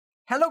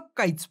Hello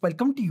guys,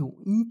 welcome to you.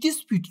 In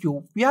this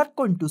video, we are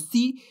going to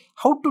see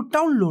how to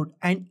download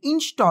and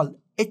install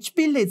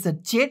HP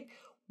LaserJet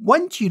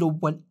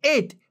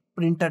 1018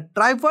 printer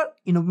driver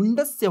in a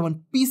Windows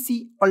 7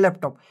 PC or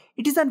laptop.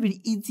 It is a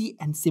very easy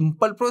and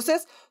simple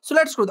process. So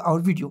let's go to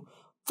our video.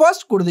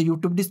 First, go to the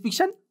YouTube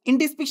description. In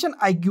description,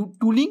 I give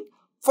two links.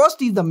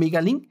 First is the Mega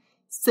link.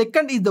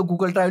 Second is the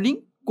Google Drive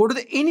link. Go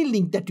to any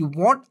link that you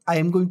want. I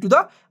am going to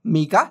the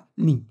Mega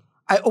link.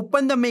 I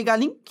open the Mega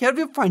link. Here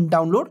we find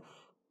download.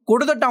 Go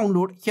to the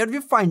download. Here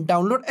we find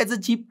download as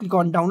a zip. Click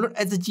on download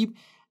as a zip.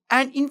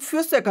 And in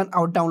few seconds,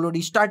 our download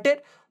is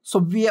started.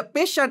 So be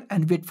patient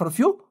and wait for a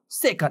few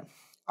seconds.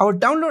 Our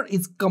download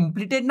is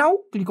completed now.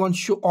 Click on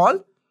show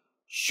all.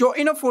 Show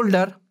in a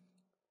folder.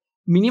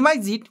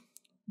 Minimize it.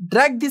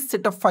 Drag this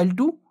setup file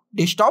to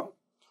desktop.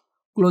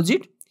 Close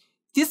it.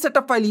 This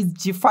setup file is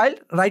zip file.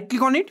 Right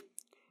click on it.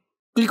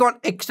 Click on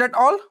extract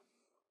all.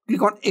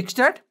 Click on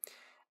extract.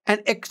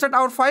 And extract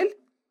our file.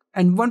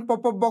 And one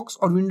pop-up box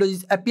or window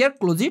is appear.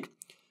 Close it.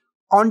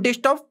 On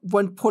desktop,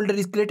 one folder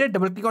is created.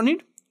 Double click on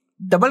it.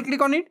 Double click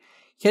on it.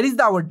 Here is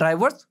our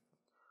drivers.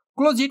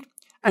 Close it.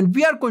 And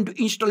we are going to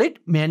install it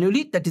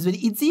manually. That is very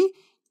easy.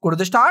 Go to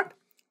the start.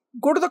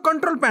 Go to the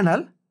control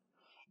panel.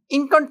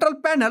 In control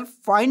panel,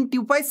 find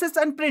devices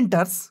and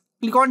printers.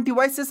 Click on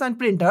devices and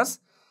printers.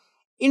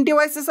 In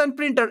devices and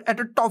printer, at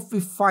the top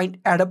we find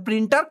add a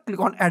printer. Click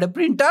on add a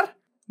printer.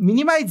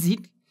 Minimize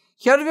it.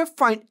 Here we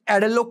find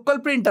add a local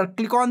printer.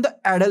 Click on the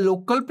add a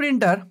local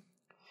printer.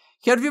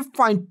 Here we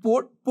find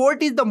port.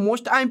 Port is the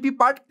most IMP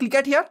part. Click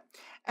at here.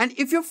 And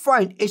if you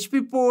find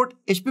HP port,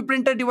 HP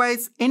printer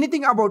device,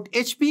 anything about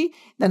HP,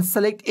 then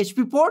select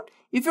HP port.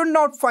 If you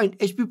not find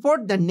HP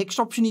port, then next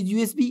option is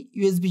USB,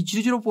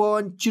 USB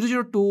 001,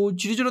 002,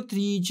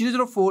 003,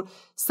 004.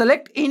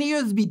 Select any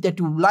USB that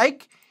you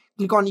like.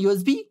 Click on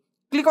USB.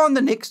 Click on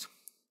the next.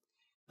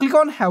 Click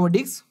on have a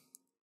disk.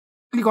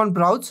 Click on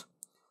browse.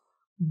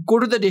 Go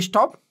to the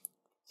desktop.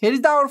 Here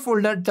is our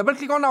folder. Double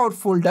click on our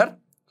folder.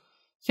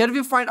 Here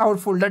we find our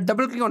folder.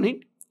 Double click on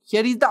it.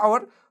 Here is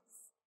our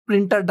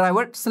printer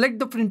driver. Select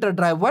the printer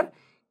driver.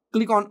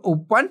 Click on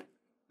open.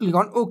 Click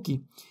on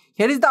OK.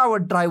 Here is our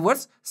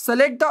drivers.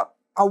 Select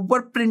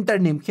our printer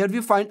name. Here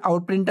we find our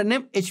printer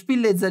name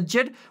HP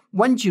LaserJet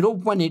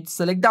 1018.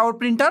 Select our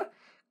printer.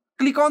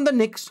 Click on the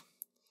next.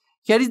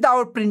 Here is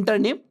our printer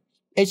name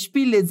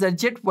HP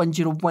LaserJet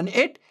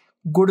 1018.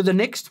 Go to the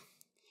next.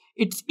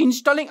 It's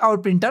installing our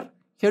printer.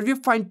 Here we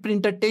find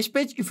printer test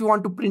page. If you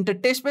want to print a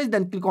test page,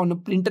 then click on the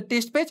printer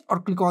test page or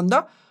click on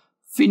the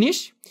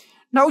finish.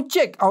 Now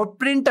check our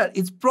printer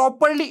is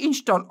properly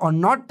installed or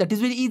not. That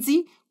is very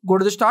easy. Go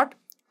to the start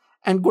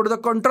and go to the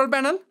control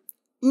panel.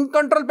 In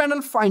control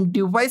panel, find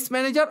device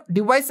manager,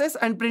 devices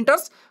and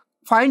printers.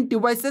 Find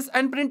devices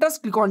and printers.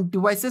 Click on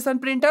devices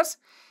and printers.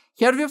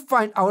 Here we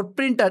find our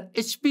printer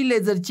HP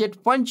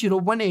LaserJet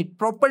 1018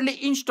 properly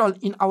installed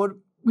in our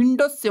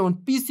Windows 7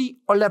 PC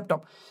or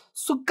laptop.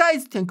 So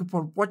guys, thank you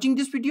for watching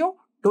this video.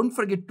 Don't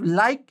forget to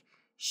like,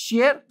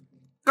 share,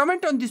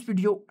 comment on this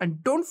video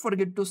and don't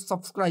forget to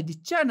subscribe this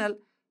channel.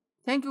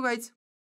 Thank you guys.